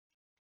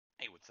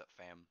up,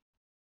 fam?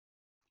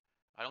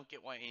 I don't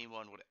get why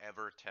anyone would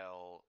ever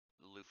tell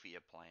Luffy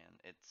a plan.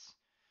 It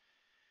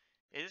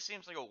just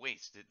seems like a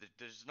waste.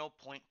 There's no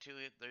point to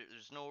it.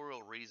 There's no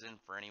real reason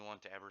for anyone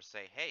to ever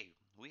say, "Hey,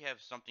 we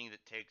have something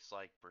that takes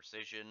like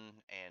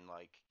precision and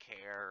like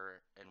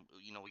care, and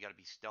we got to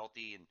be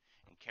stealthy and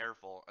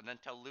careful," and then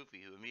tell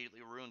Luffy, who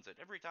immediately ruins it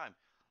every time.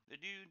 The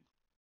dude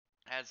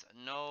has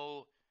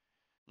no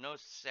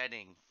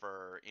setting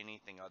for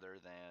anything other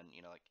than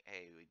like,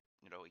 hey, we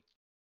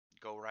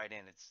go right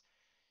in. It's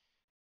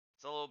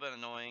a little bit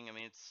annoying. I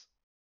mean,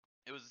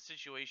 it was a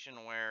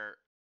situation where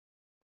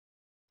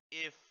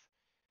if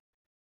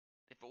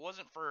if it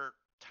wasn't for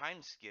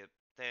time skip,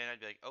 then I'd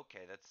be like,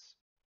 okay, that's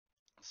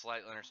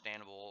slightly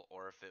understandable.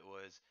 Or if it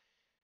was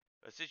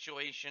a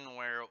situation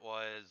where it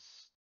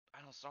was, I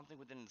don't know, something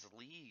within his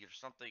league or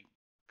something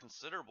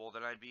considerable,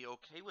 then I'd be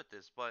okay with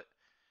this. But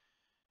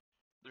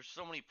there's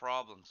so many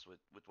problems with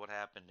what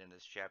happened in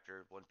this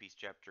chapter, One Piece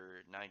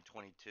chapter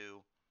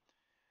 922,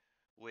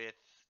 with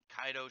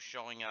Kaido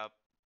showing up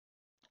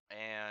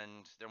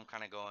and them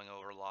kind of going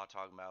over law,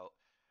 talking about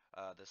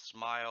the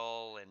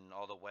smile and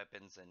all the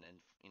weapons and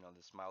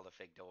the smile, the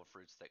fake devil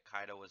fruits that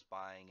Kaido was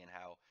buying, and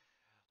how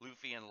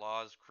Luffy and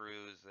Law's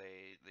crews,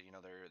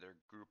 their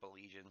group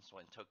allegiance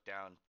went and took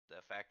down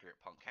the factory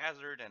at Punk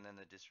Hazard and then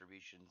the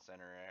distribution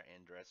center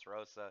in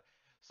Dressrosa.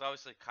 So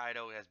obviously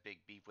Kaido has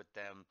big beef with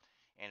them,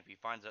 and if he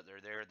finds out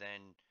they're there,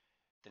 then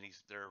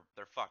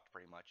they're fucked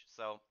pretty much.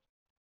 So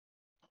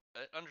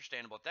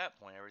understandable at that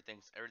point.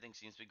 Everything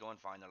seems to be going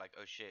fine. They're like,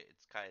 oh shit,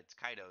 it's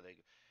Kaido.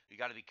 We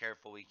got to be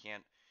careful. We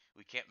can't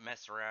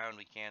mess around.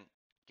 We can't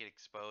get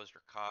exposed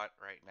or caught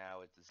right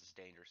now. This is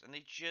dangerous. And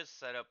they just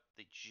set up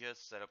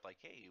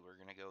like, hey, we're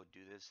gonna go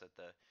do this at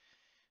the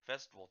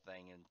festival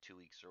thing in 2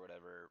 weeks or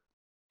whatever.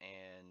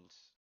 And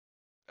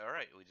all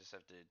right, we just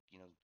have to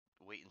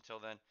wait until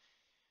then.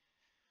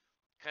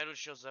 Kaido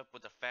shows up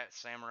with the fat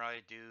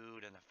samurai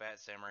dude, and the fat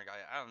samurai guy,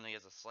 I don't know, he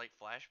has a slight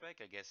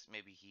flashback. I guess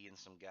maybe he and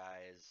some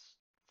guys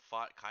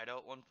fought Kaido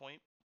at one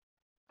point,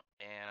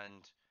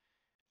 and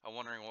I'm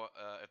wondering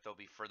if there'll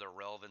be further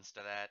relevance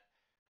to that.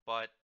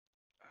 But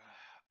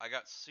uh, I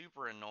got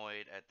super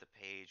annoyed at the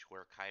page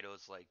where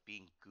Kaido's like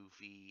being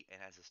goofy and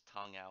has his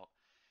tongue out.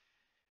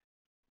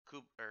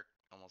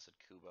 Almost said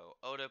Kubo.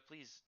 Oda,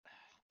 please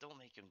don't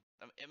make him.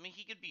 I mean,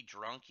 he could be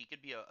drunk. He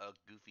could be a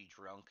goofy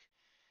drunk,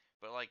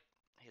 but like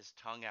his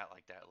tongue out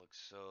like that looks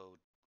so.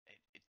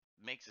 It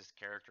makes his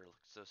character look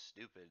so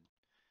stupid,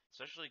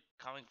 especially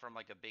coming from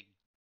like a big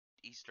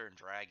Eastern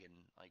dragon.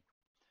 Like,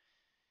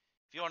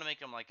 if you want to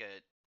make him like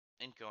a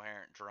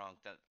incoherent drunk,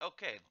 then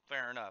okay,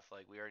 fair enough.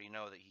 Like, we already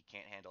know that he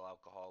can't handle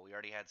alcohol. We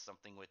already had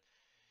something with.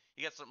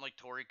 You got something like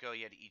Toriko.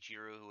 You had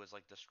Ichiru, who was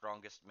like the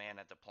strongest man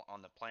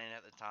on the planet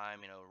at the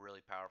time.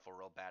 Really powerful,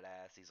 real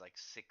badass. He's like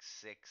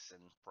 6'6"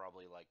 and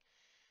probably like,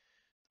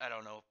 I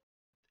don't know,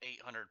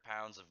 800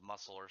 pounds of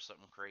muscle or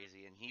something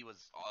crazy, and he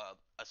was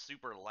a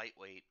super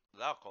lightweight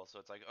with alcohol. So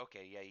it's like,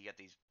 okay, yeah, you got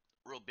these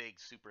real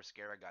big super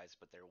scary guys,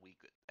 but they're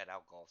weak at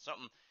alcohol.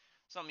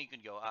 Something you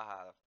could go,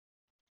 aha,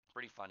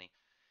 pretty funny.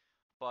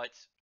 But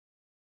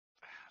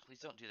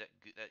please don't do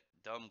that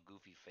dumb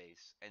goofy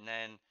face. And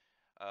then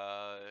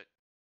uh,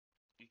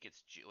 he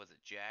gets, was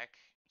it Jack?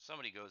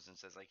 Somebody goes and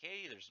says like,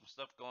 hey, there's some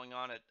stuff going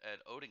on at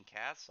Odin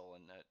Castle,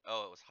 and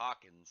oh, it was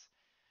Hawkins.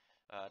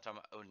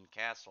 Talking about Odin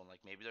Castle, and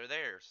like maybe they're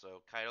there.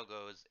 So Kaido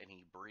goes and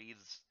he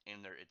breathes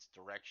in its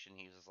direction.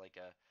 He uses like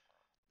a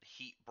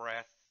heat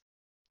breath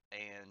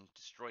and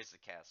destroys the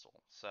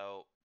castle.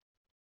 So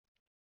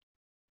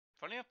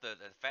funny enough, the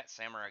fat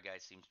samurai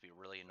guy seems to be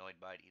really annoyed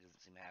by it. He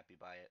doesn't seem happy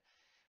by it,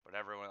 but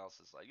everyone else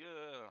is like,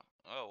 yeah,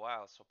 oh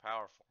wow, it's so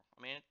powerful.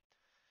 I mean,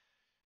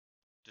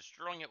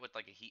 destroying it with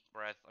like a heat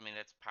breath. I mean,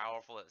 it's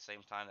powerful at the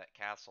same time. That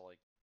castle,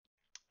 like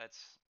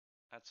that's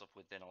that's up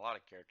within a lot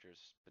of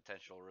characters'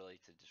 potential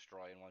really to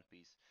destroy in One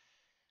Piece.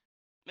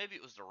 Maybe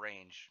it was the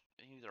range.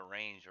 Maybe the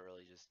range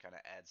really just kind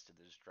of adds to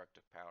the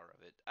destructive power of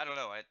it. I don't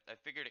know. I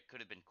figured it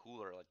could have been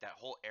cooler. Like that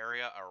whole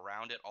area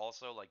around it,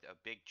 also like a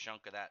big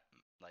chunk of that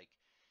like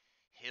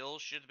hill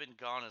should have been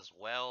gone as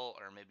well,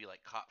 or maybe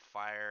like caught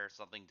fire or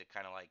something to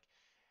kind of like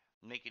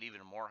make it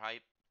even more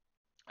hype.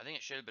 I think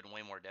it should have been way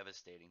more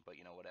devastating, but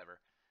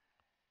whatever.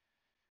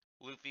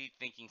 Luffy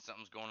thinking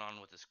something's going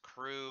on with his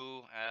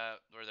crew,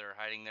 where they're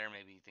hiding there.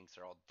 Maybe he thinks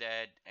they're all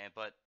dead.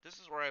 But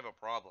this is where I have a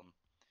problem.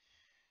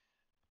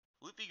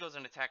 Luffy goes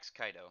and attacks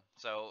Kaido.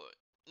 So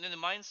in the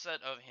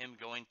mindset of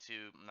him going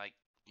to like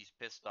he's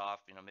pissed off,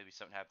 maybe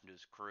something happened to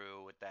his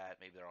crew with that,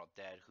 maybe they're all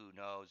dead, who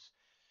knows.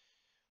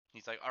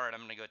 He's like, "All right,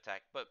 I'm going to go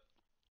attack." But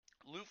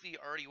Luffy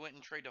already went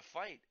and tried to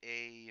fight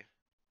a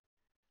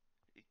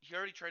he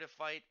already tried to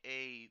fight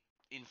a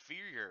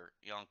inferior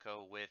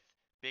Yonko with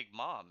Big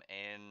Mom,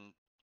 and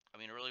I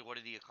mean, really, what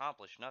did he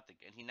accomplish? Nothing.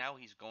 And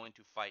he's going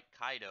to fight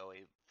Kaido,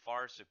 a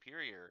far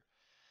superior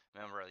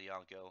member of the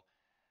Yonko.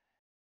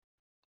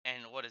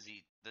 And what does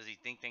he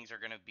think things are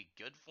going to be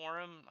good for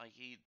him? Like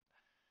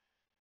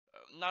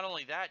not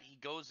only that, he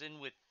goes in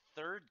with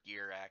third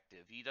gear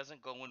active. He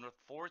doesn't go in with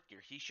fourth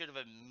gear. He should have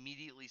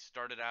immediately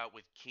started out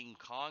with King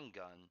Kong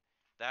gun.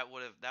 that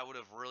would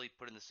have really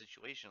put in the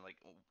situation like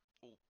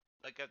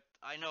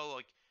I know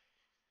like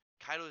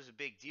Kaido is a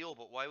big deal,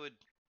 but why would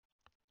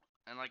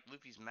and like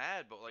Luffy's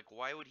mad, but like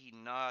why would he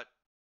not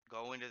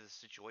go into the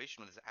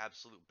situation with his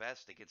absolute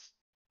best against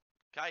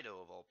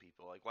Kaido of all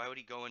people? Like why would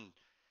he go in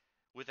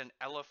with an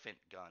elephant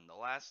gun? The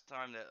last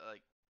time that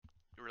like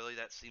really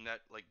that seemed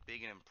that like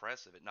big and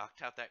impressive, it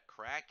knocked out that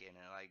Kraken,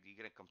 and like you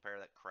gonna compare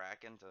that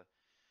Kraken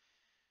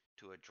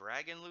to a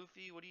dragon,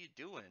 Luffy? What are you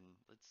doing?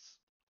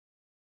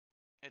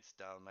 It's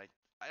dumb.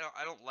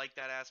 I don't like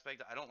that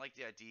aspect. I don't like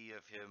the idea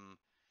of him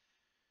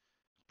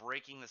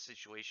breaking the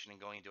situation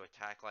and going into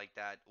attack like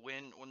that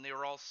when they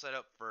were all set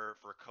up for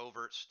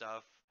covert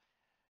stuff,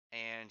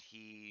 and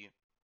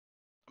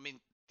I mean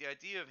the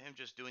idea of him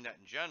just doing that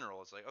in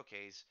general is like,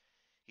 okay,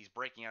 he's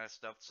breaking out of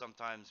stuff.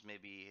 Sometimes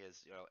maybe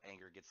his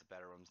anger gets the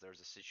better of him.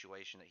 There's a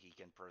situation that he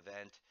can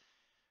prevent,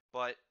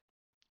 but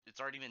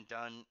it's already been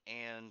done,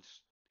 and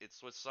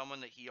it's with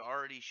someone that he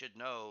already should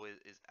know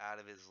is out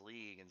of his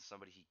league and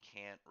somebody he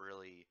can't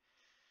really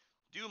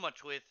do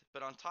much with.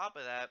 But on top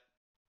of that,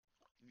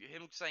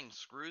 him saying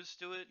screws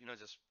to it,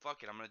 just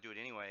fuck it, I'm gonna do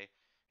it anyway.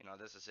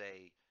 This is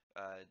a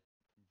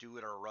do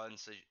it or run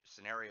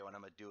scenario, and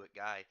I'm a do it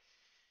guy.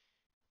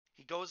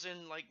 He goes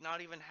in like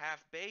not even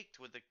half baked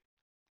with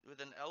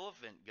an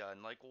elephant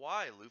gun. Like,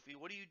 why, Luffy?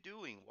 What are you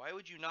doing? Why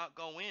would you not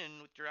go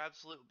in with your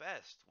absolute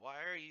best? Why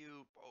are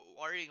you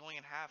going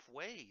in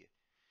halfway?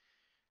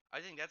 I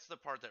think that's the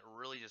part that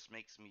really just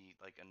makes me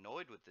like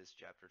annoyed with this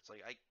chapter. It's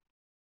like I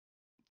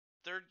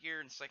third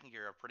gear and second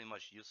gear are pretty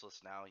much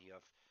useless now. You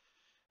have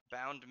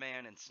Bound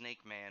Man and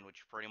Snake Man, which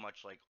are pretty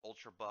much like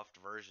ultra buffed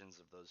versions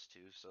of those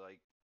two. So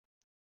like,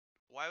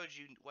 why would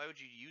you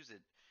use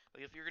it?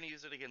 Like if you're gonna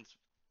use it against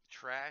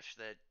trash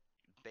that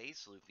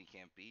base Luffy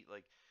can't beat,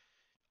 like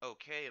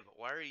okay, but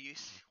why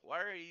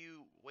are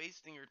you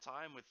wasting your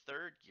time with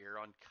third gear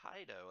on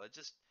Kaido?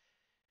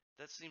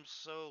 That seems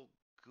so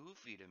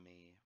goofy to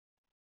me.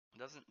 It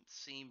doesn't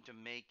seem to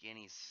make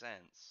any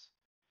sense.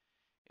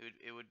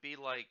 It would be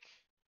like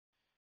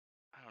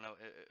I don't know.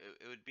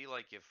 It would be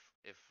like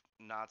if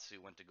Natsu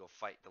went to go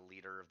fight the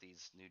leader of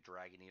these new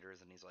Dragon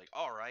Eaters, and he's like,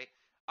 "All right,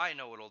 I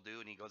know what it'll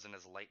do," and he goes in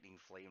his Lightning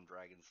Flame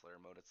Dragon Slayer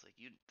mode. It's like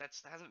that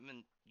hasn't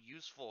been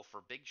useful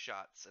for big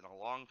shots in a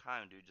long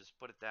time, dude. Just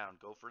put it down.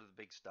 Go for the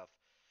big stuff.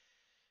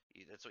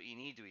 That's what you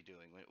need to be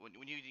doing.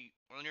 When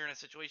you're in a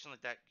situation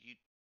like that,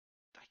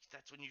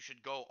 that's when you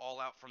should go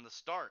all out from the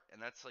start.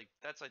 And that's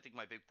I think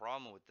my big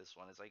problem with this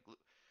one is like,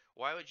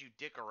 why would you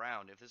dick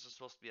around if this is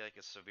supposed to be like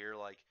a severe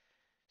like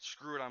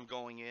screw it, I'm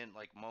going in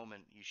like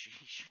moment. You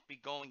should be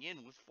going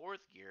in with fourth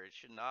gear. It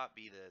should not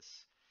be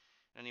this.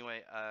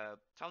 Anyway,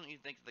 tell me what you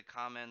think of the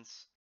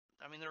comments.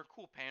 I mean, there are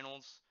cool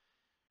panels,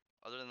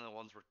 other than the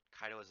ones where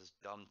Kaido has his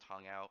dumb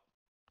tongue out.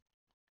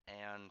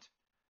 And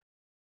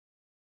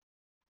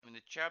I mean,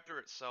 the chapter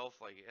itself,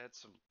 like, it had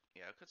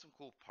it had some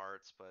cool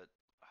parts, but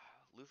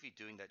Luffy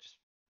doing that just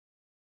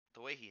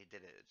the way he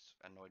did it, it's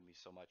annoyed me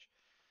so much.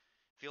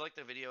 If you like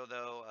the video,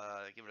 though,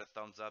 give it a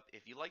thumbs up.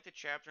 If you like the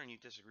chapter and you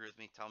disagree with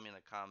me, tell me in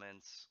the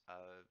comments.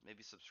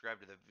 Maybe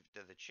subscribe to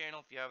the channel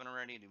if you haven't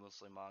already. I do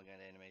mostly manga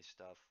and anime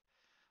stuff.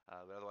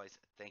 But otherwise,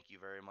 thank you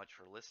very much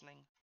for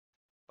listening.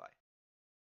 Bye.